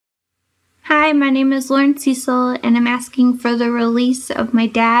Hi, my name is Lauren Cecil, and I'm asking for the release of my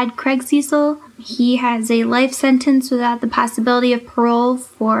dad, Craig Cecil. He has a life sentence without the possibility of parole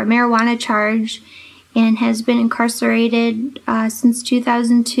for a marijuana charge and has been incarcerated since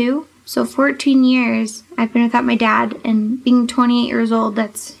 2002. So 14 years I've been without my dad, and being 28 years old,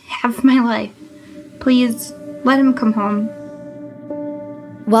 that's half my life. Please, let him come home.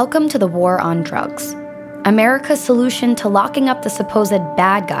 Welcome to the war on drugs. America's solution to locking up the supposed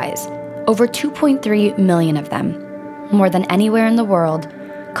bad guys, over 2.3 million of them, more than anywhere in the world,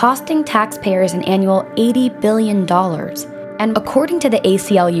 costing taxpayers an annual $80 billion. And according to the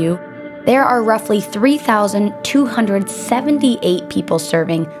ACLU, there are roughly 3,278 people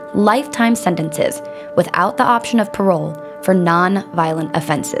serving lifetime sentences without the option of parole for non-violent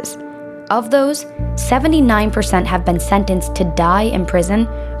offenses. Of those, 79% have been sentenced to die in prison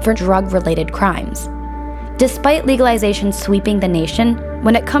for drug-related crimes. Despite legalization sweeping the nation,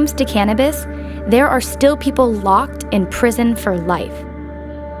 when it comes to cannabis, there are still people locked in prison for life.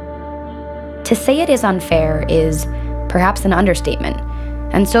 To say it is unfair is perhaps an understatement,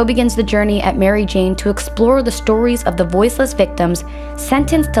 and so begins the journey at Mary Jane to explore the stories of the voiceless victims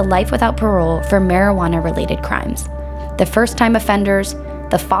sentenced to life without parole for marijuana-related crimes. The first-time offenders,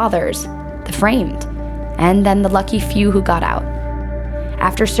 the fathers, the framed, and then the lucky few who got out.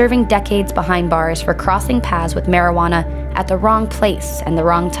 After serving decades behind bars for crossing paths with marijuana at the wrong place and the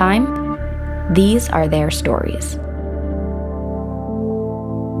wrong time, these are their stories.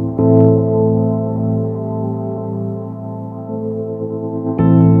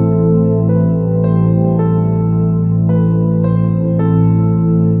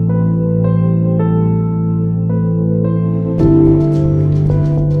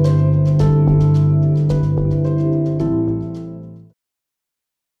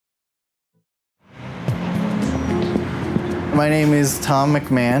 My name is Tom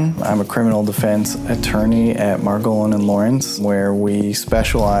McMahon. I'm a criminal defense attorney at Margolin & Lawrence, where we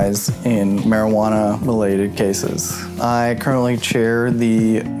specialize in marijuana-related cases. I currently chair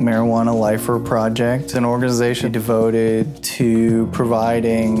the Marijuana Lifer Project, an organization devoted to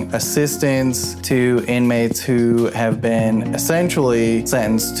providing assistance to inmates who have been essentially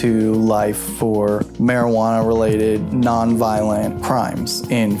sentenced to life for marijuana-related nonviolent crimes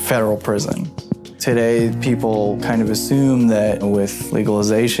in federal prison. Today, people kind of assume that with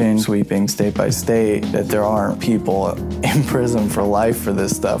legalization sweeping state by state, that there aren't people in prison for life for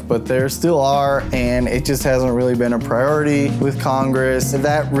this stuff, but there still are, and it just hasn't really been a priority with Congress.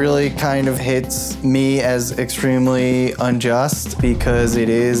 That really kind of hits me as extremely unjust because it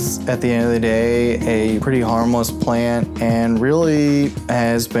is, at the end of the day, a pretty harmless plant and really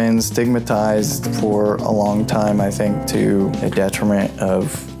has been stigmatized for a long time, I think, to the detriment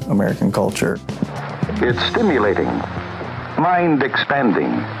of American culture. It's stimulating,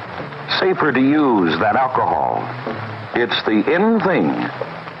 mind-expanding, safer to use than alcohol. It's the in thing,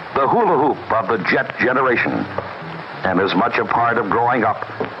 the hula hoop of the jet generation, and as much a part of growing up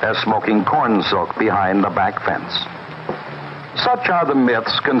as smoking corn silk behind the back fence. Such are the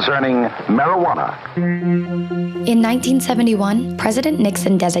myths concerning marijuana. In 1971, President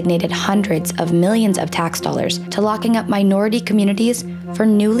Nixon designated hundreds of millions of tax dollars to locking up minority communities for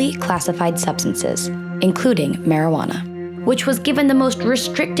newly classified substances, including marijuana, which was given the most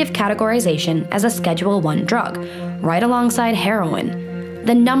restrictive categorization as a Schedule I drug, right alongside heroin.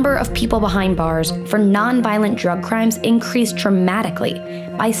 The number of people behind bars for nonviolent drug crimes increased dramatically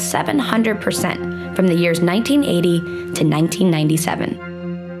by 700% from the years 1980 to 1997.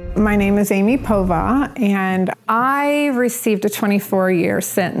 My name is Amy Pova, and I received a 24-year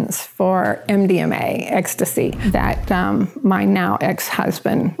sentence for MDMA, ecstasy, that my now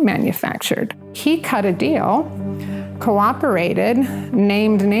ex-husband manufactured. He cut a deal, cooperated,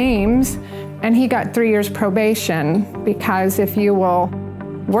 named names, and he got 3 years probation because if you will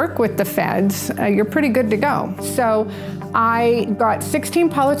work with the feds, you're pretty good to go. So I got 16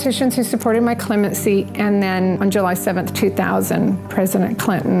 politicians who supported my clemency, and then on July 7th, 2000, President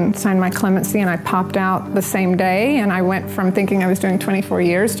Clinton signed my clemency, and I popped out the same day, and I went from thinking I was doing 24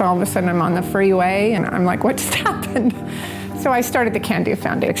 years to all of a sudden I'm on the freeway, and I'm like, what just happened? So I started the CAN DO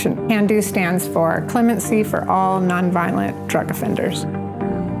Foundation. CAN DO stands for Clemency for All Nonviolent Drug Offenders.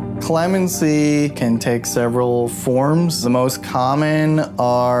 Clemency can take several forms. The most common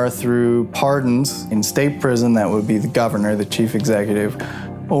are through pardons. In state prison, that would be the governor, the chief executive,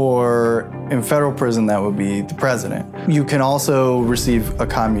 or in federal prison, that would be the president. You can also receive a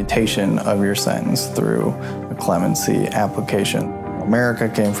commutation of your sentence through a clemency application. America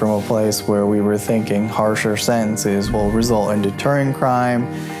came from a place where we were thinking harsher sentences will result in deterring crime,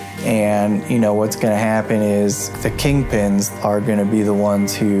 And, what's going to happen is the kingpins are going to be the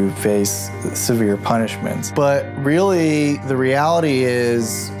ones who face severe punishments. But really, the reality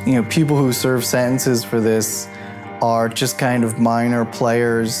is, people who serve sentences for this are just kind of minor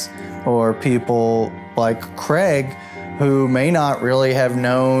players, or people like Craig who may not really have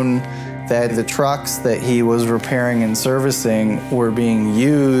known that the trucks that he was repairing and servicing were being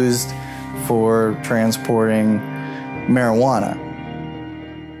used for transporting marijuana.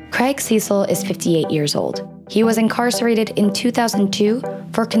 Craig Cecil is 58 years old. He was incarcerated in 2002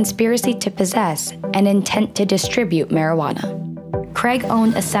 for conspiracy to possess and intent to distribute marijuana. Craig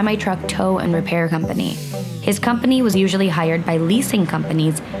owned a semi-truck tow and repair company. His company was usually hired by leasing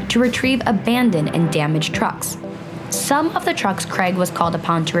companies to retrieve abandoned and damaged trucks. Some of the trucks Craig was called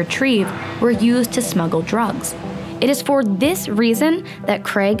upon to retrieve were used to smuggle drugs. It is for this reason that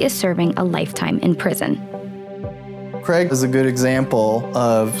Craig is serving a lifetime in prison. Craig is a good example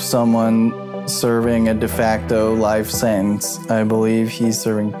of someone serving a de facto life sentence. I believe he's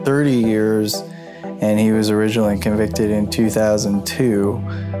serving 30 years, and he was originally convicted in 2002.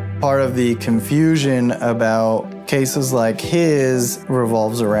 Part of the confusion about cases like his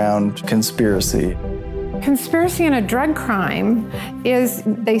revolves around conspiracy. Conspiracy in a drug crime is,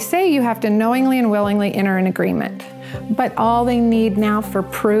 they say you have to knowingly and willingly enter an agreement. But all they need now for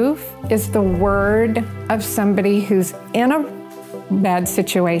proof is the word of somebody who's in a bad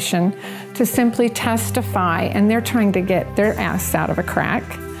situation to simply testify, and they're trying to get their ass out of a crack.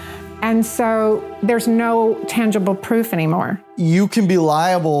 And so there's no tangible proof anymore. You can be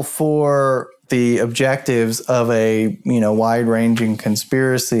liable for the objectives of a wide-ranging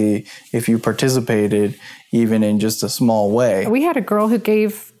conspiracy if you participated even in just a small way. We had a girl who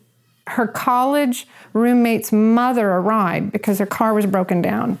gave her college roommate's mother a ride because her car was broken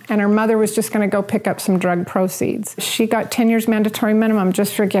down, and her mother was just going to go pick up some drug proceeds. She got 10 years mandatory minimum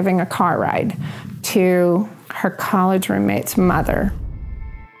just for giving a car ride to her college roommate's mother.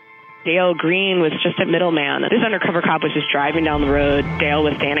 Dale Green was just a middleman. This undercover cop was just driving down the road. Dale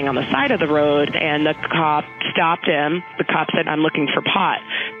was standing on the side of the road, and the cop stopped him. The cop said, "I'm looking for pot."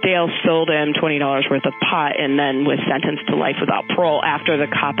 Dale sold him $20 worth of pot and then was sentenced to life without parole after the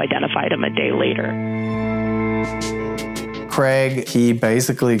cop identified him a day later. Craig, he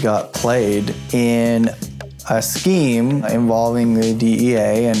basically got played in a scheme involving the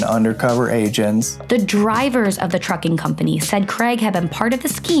DEA and undercover agents. The drivers of the trucking company said Craig had been part of the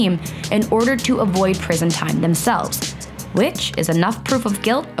scheme in order to avoid prison time themselves, which is enough proof of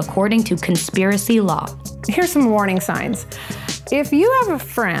guilt according to conspiracy law. Here's some warning signs. If you have a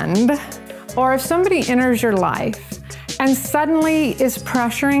friend, or if somebody enters your life and suddenly is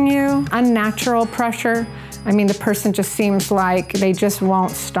pressuring you, unnatural pressure, the person just seems like they just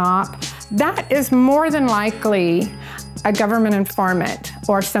won't stop, that is more than likely a government informant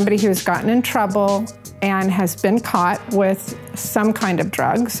or somebody who's gotten in trouble and has been caught with some kind of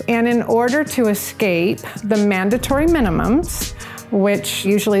drugs. And in order to escape the mandatory minimums, which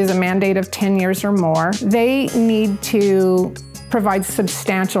usually is a mandate of 10 years or more, they need to provide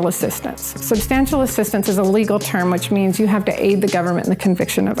substantial assistance. Substantial assistance is a legal term, which means you have to aid the government in the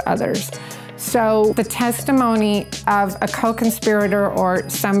conviction of others. So the testimony of a co-conspirator or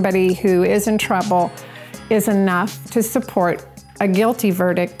somebody who is in trouble is enough to support a guilty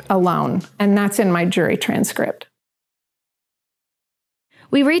verdict alone, and that's in my jury transcript.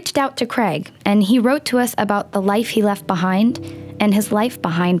 We reached out to Craig, and he wrote to us about the life he left behind and his life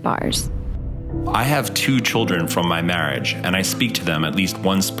behind bars. I have 2 children from my marriage, and I speak to them at least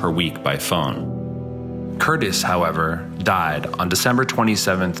once per week by phone. Curtis, however, died on December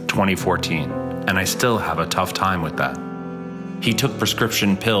 27th, 2014, and I still have a tough time with that. He took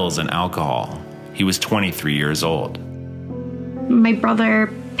prescription pills and alcohol. He was 23 years old. My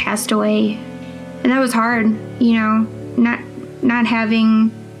brother passed away, and that was hard, not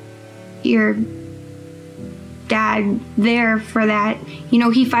having your dad there for that.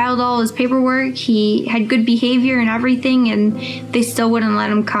 He filed all his paperwork, he had good behavior and everything, and they still wouldn't let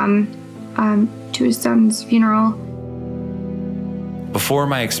him come to his son's funeral. Before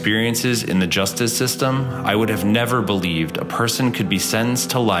my experiences in the justice system, I would have never believed a person could be sentenced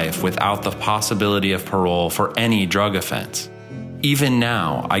to life without the possibility of parole for any drug offense. Even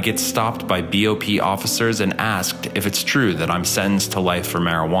now, I get stopped by BOP officers and asked if it's true that I'm sentenced to life for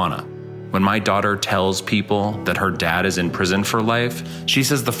marijuana. When my daughter tells people that her dad is in prison for life, she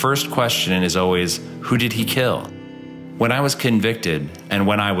says the first question is always, "Who did he kill?" When I was convicted and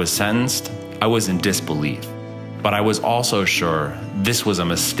when I was sentenced, I was in disbelief. But I was also sure this was a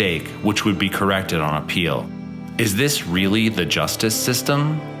mistake which would be corrected on appeal. Is this really the justice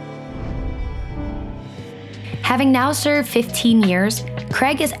system? Having now served 15 years,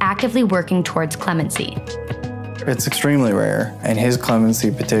 Craig is actively working towards clemency. It's extremely rare, and his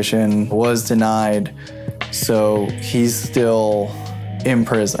clemency petition was denied, so he's still in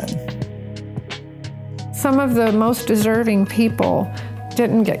prison. Some of the most deserving people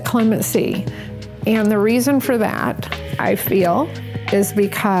didn't get clemency, and the reason for that, I feel, is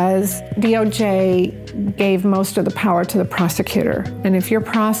because DOJ gave most of the power to the prosecutor, and if your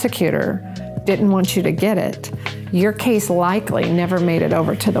prosecutor didn't want you to get it, your case likely never made it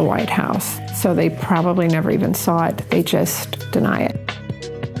over to the White House. So they probably never even saw it. They just deny it.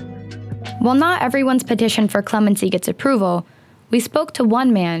 While not everyone's petition for clemency gets approval, we spoke to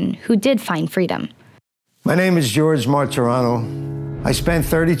one man who did find freedom. My name is George Martirano. I spent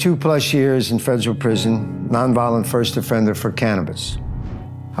 32 plus years in federal prison, nonviolent first offender for cannabis.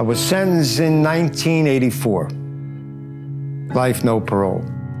 I was sentenced in 1984. Life, no parole.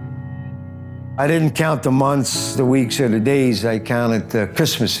 I didn't count the months, the weeks, or the days. I counted the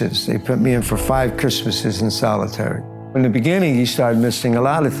Christmases. They put me in for 5 Christmases in solitary. In the beginning, you start missing a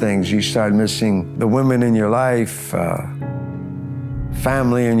lot of things. You start missing the women in your life,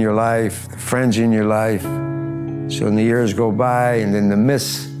 family in your life, friends in your life. So the years go by, and then the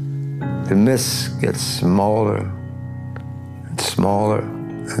miss gets smaller and smaller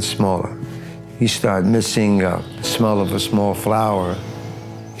and smaller. You start missing the smell of a small flower.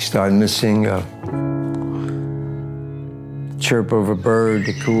 You start missing the chirp of a bird,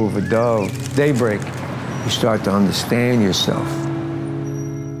 the coo of a dove. Daybreak, you start to understand yourself.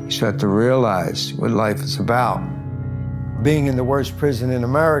 You start to realize what life is about. Being in the worst prison in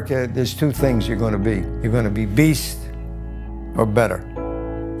America, there's 2 things you're going to be. You're going to be beast or better.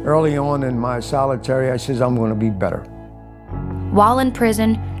 Early on in my solitary, I says, I'm going to be better. While in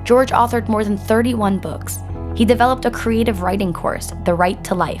prison, George authored more than 31 books. He developed a creative writing course, The Right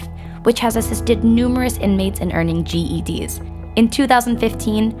to Life, which has assisted numerous inmates in earning GEDs. In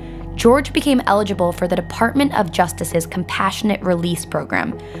 2015, George became eligible for the Department of Justice's Compassionate Release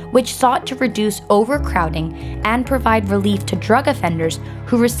Program, which sought to reduce overcrowding and provide relief to drug offenders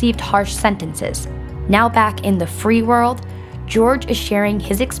who received harsh sentences. Now back in the free world, George is sharing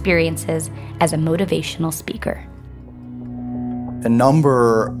his experiences as a motivational speaker. A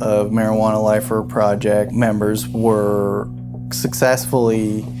number of Marijuana Lifer Project members were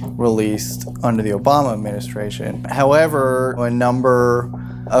successfully released under the Obama administration. However, a number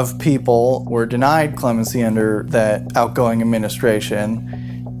of people were denied clemency under that outgoing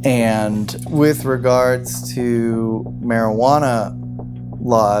administration. And with regards to marijuana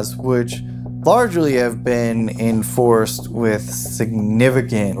laws, which largely have been enforced with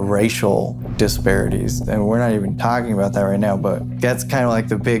significant racial disparities. And we're not even talking about that right now, but that's kind of like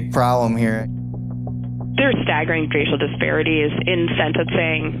the big problem here. There are staggering racial disparities in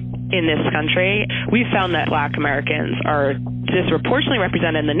sentencing in this country. We've found that Black Americans are disproportionately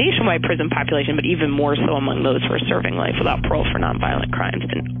represented in the nationwide prison population, but even more so among those who are serving life without parole for nonviolent crimes.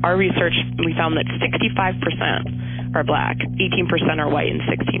 In our research, we found that 65% are Black, 18% are white, and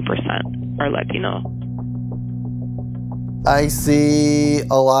 16% are Latino. I see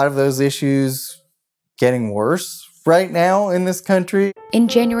a lot of those issues getting worse right now in this country. In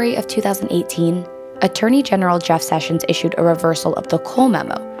January of 2018, Attorney General Jeff Sessions issued a reversal of the Cole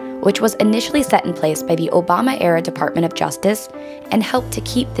Memo, which was initially set in place by the Obama-era Department of Justice and helped to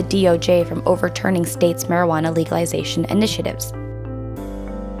keep the DOJ from overturning states' marijuana legalization initiatives.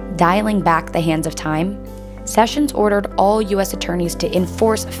 Dialing back the hands of time, Sessions ordered all U.S. attorneys to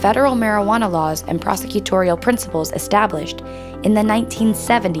enforce federal marijuana laws and prosecutorial principles established in the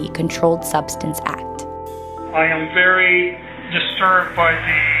 1970 Controlled Substance Act. I am very disturbed by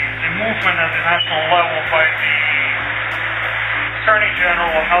the movement at the national level by the Attorney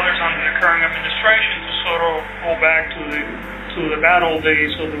General and others under the current administration to sort of go back to the bad old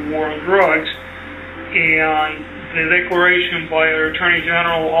days of the war on drugs. And the declaration by the Attorney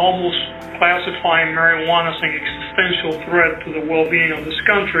General almost classifying marijuana as an existential threat to the well-being of this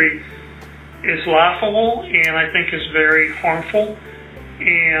country is laughable, and I think is very harmful.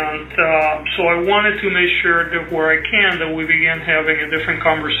 And so I wanted to make sure that where I can, that we begin having a different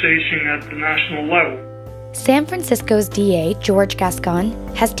conversation at the national level. San Francisco's DA, George Gascon,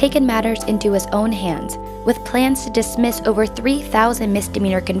 has taken matters into his own hands with plans to dismiss over 3,000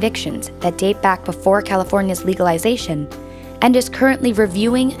 misdemeanor convictions that date back before California's legalization, and is currently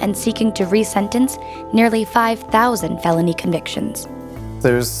reviewing and seeking to resentence nearly 5,000 felony convictions.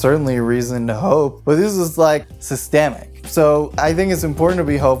 There's certainly reason to hope, but this is like systemic. So I think it's important to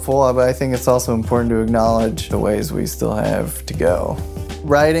be hopeful, but I think it's also important to acknowledge the ways we still have to go.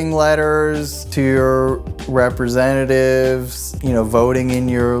 Writing letters to your representatives, voting in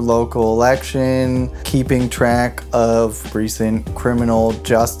your local election, keeping track of recent criminal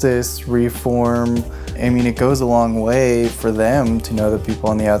justice reform. I mean, it goes a long way for them to know that people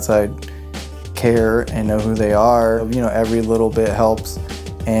on the outside care and know who they are. Every little bit helps,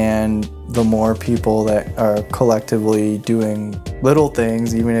 and the more people that are collectively doing little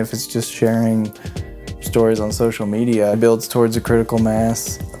things, even if it's just sharing stories on social media, it builds towards a critical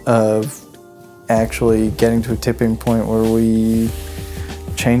mass of actually getting to a tipping point where we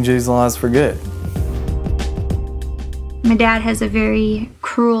change these laws for good. My dad has a very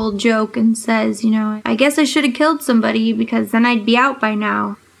cruel joke and says, I guess I should have killed somebody because then I'd be out by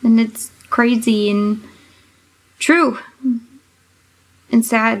now. And it's crazy and true and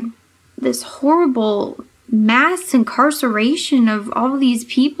sad. This horrible mass incarceration of all these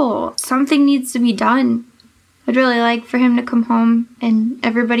people. Something needs to be done. I'd really like for him to come home and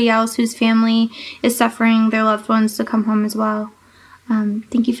everybody else whose family is suffering, their loved ones, to come home as well.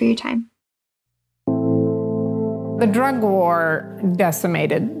 Thank you for your time. The drug war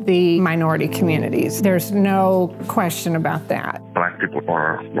decimated the minority communities. There's no question about that. Black people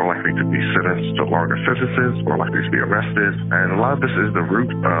are more likely to be sentenced to longer sentences, more likely to be arrested, and a lot of this is the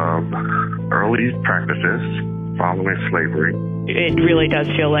root of early practices following slavery. It really does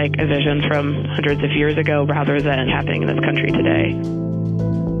feel like a vision from hundreds of years ago rather than happening in this country today.